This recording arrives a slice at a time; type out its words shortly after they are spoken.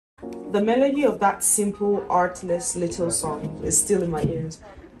The melody of that simple, artless little song is still in my ears,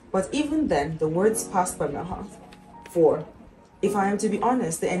 but even then, the words passed by my heart. For, if I am to be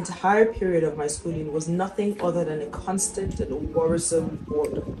honest, the entire period of my schooling was nothing other than a constant and worrisome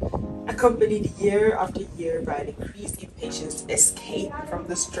boredom, accompanied year after year by an increased impatience to escape from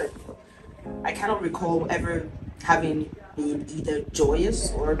the strain. I cannot recall ever having been either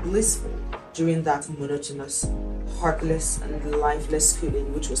joyous or blissful during that monotonous, heartless, and lifeless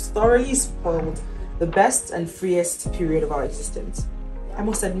schooling, which was thoroughly spoiled the best and freest period of our existence. I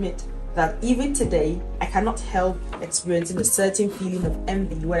must admit that even today, I cannot help experiencing a certain feeling of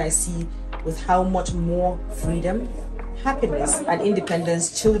envy when I see with how much more freedom, happiness, and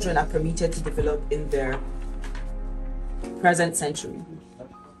independence children are permitted to develop in their present century.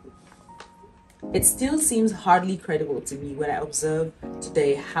 It still seems hardly credible to me when I observe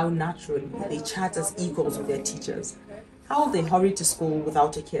today how naturally they chat as equals with their teachers, how they hurry to school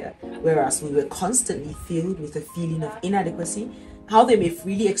without a care, whereas we were constantly filled with a feeling of inadequacy, how they may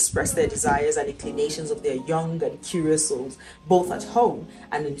freely express their desires and inclinations of their young and curious souls, both at home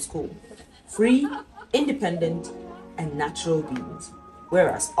and in school, free, independent, and natural beings.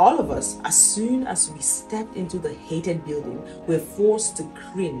 Whereas all of us, as soon as we stepped into the hated building, were forced to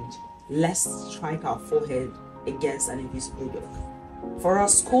cringe lest strike our forehead against an invisible yoke. For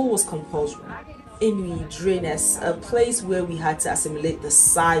us, school was compulsory, Inuit, a place where we had to assimilate the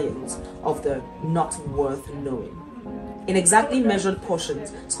science of the not worth knowing. In exactly measured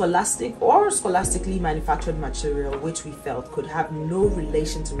portions, scholastic or scholastically manufactured material which we felt could have no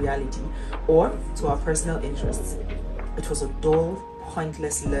relation to reality or to our personal interests. It was a dull,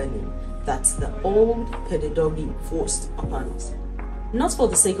 pointless learning that the old pedagogy forced upon us. Not for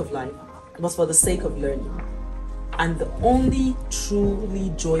the sake of life, but for the sake of learning. And the only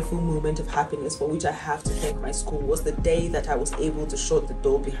truly joyful moment of happiness for which I have to thank my school was the day that I was able to shut the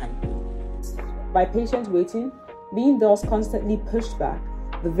door behind me. By patient waiting, being thus constantly pushed back,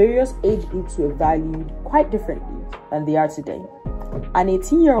 the various age groups were valued quite differently than they are today. An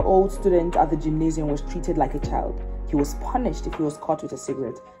 18-year-old student at the gymnasium was treated like a child. He was punished if he was caught with a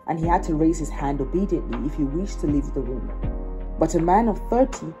cigarette, and he had to raise his hand obediently if he wished to leave the room. But a man of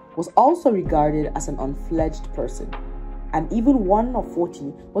 30 was also regarded as an unfledged person, and even one of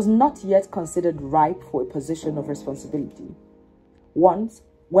 40 was not yet considered ripe for a position of responsibility. Once,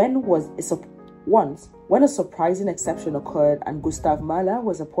 when a surprising exception occurred and Gustav Mahler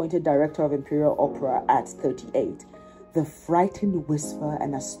was appointed director of Imperial Opera at 38, the frightened whisper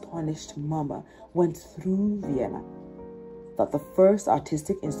and astonished murmur went through Vienna that the first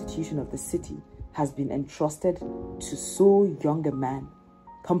artistic institution of the city has been entrusted to so young a man,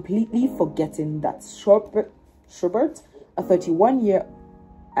 completely forgetting that Schubert, a 31-year,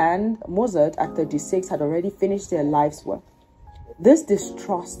 and Mozart at 36 had already finished their life's work. This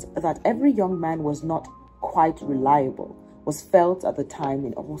distrust that every young man was not quite reliable was felt at the time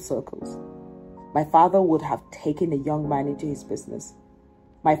in all circles. My father would have taken a young man into his business.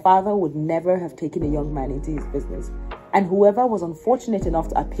 My father would never have taken a young man into his business, and whoever was unfortunate enough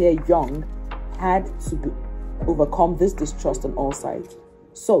to appear young had to overcome this distrust on all sides.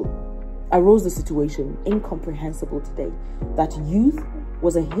 So arose the situation, incomprehensible today, that youth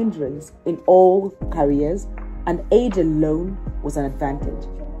was a hindrance in all careers and age alone was an advantage.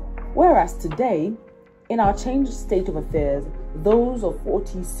 Whereas today, in our changed state of affairs, those of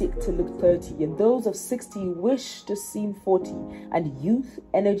 40 seek to look 30, and those of 60 wish to seem 40, and youth,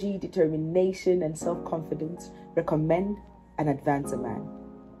 energy, determination, and self-confidence recommend and advance a man.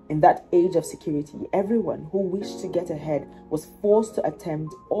 In that age of security, everyone who wished to get ahead was forced to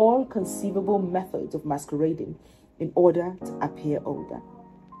attempt all conceivable methods of masquerading in order to appear older.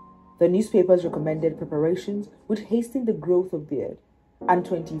 The newspapers recommended preparations which hastened the growth of beard, and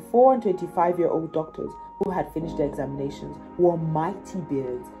 24 and 25-year-old doctors who had finished their examinations wore mighty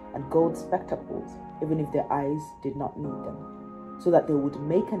beards and gold spectacles, even if their eyes did not need them, so that they would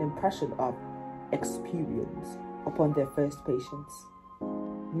make an impression of experience upon their first patients.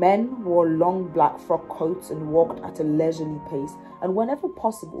 Men wore long black frock coats and walked at a leisurely pace, and whenever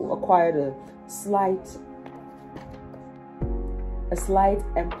possible acquired a slight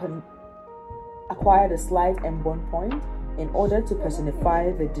embonpoint in order to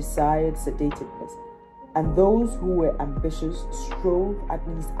personify the desired sedativeness, and those who were ambitious strove, at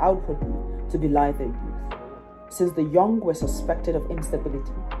least outwardly, to belie their youth, since the young were suspected of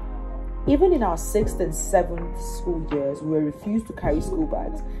instability. Even in our 6th and 7th school years, we were refused to carry school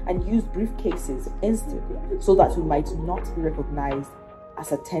bags and used briefcases instead, so that we might not be recognized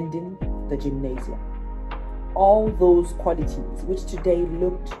as attending the gymnasium. All those qualities which today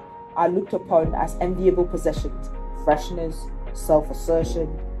are looked upon as enviable possessions: freshness,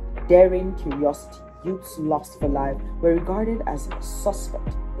 self-assertion, daring, curiosity, youth's lust for life were regarded as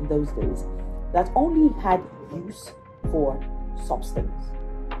suspect in those days, that only had use for substance.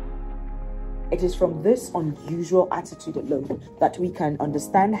 It is from this unusual attitude alone that we can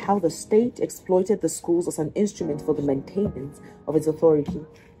understand how the state exploited the schools as an instrument for the maintenance of its authority.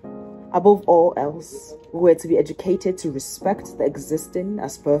 Above all else, we were to be educated to respect the existing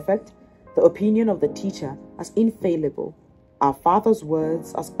as perfect, the opinion of the teacher as infallible, our father's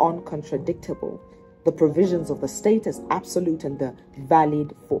words as uncontradictable, the provisions of the state as absolute and the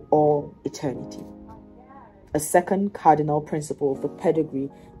valid for all eternity. A second cardinal principle of the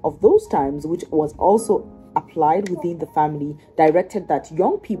pedagogy of those times, which was also applied within the family, directed that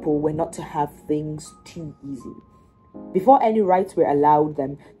young people were not to have things too easy. Before any rights were allowed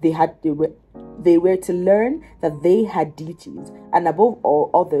them, they were to learn that they had duties, and above all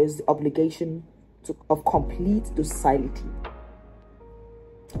others, the obligation of complete docility.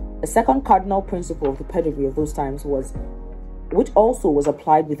 A second cardinal principle of the pedagogy of those times which also was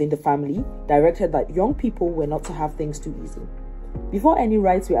applied within the family, directed that young people were not to have things too easy. Before any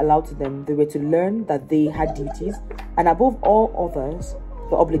rights were allowed to them, they were to learn that they had duties, and above all others,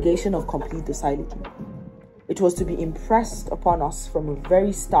 the obligation of complete docility. It was to be impressed upon us from the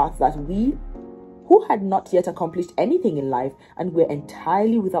very start that we, who had not yet accomplished anything in life and were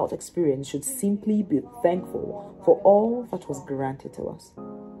entirely without experience, should simply be thankful for all that was granted to us,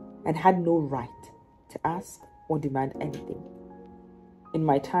 and had no right to ask or demand anything. In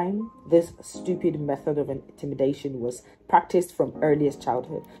my time, this stupid method of intimidation was practiced from earliest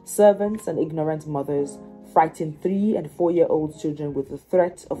childhood. Servants and ignorant mothers frightened 3- and 4-year-old children with the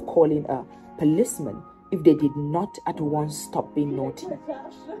threat of calling a policeman if they did not at once stop being naughty.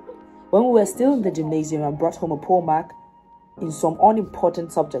 When we were still in the gymnasium and brought home a poor mark in some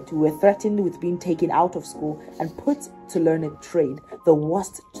unimportant subject, we were threatened with being taken out of school and put to learn a trade, the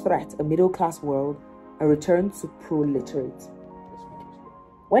worst threat a middle-class world, a return to proletarism.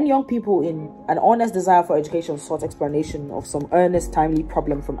 When young people in an honest desire for education sought explanation of some earnest, timely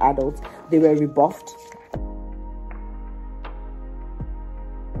problem from adults, they were rebuffed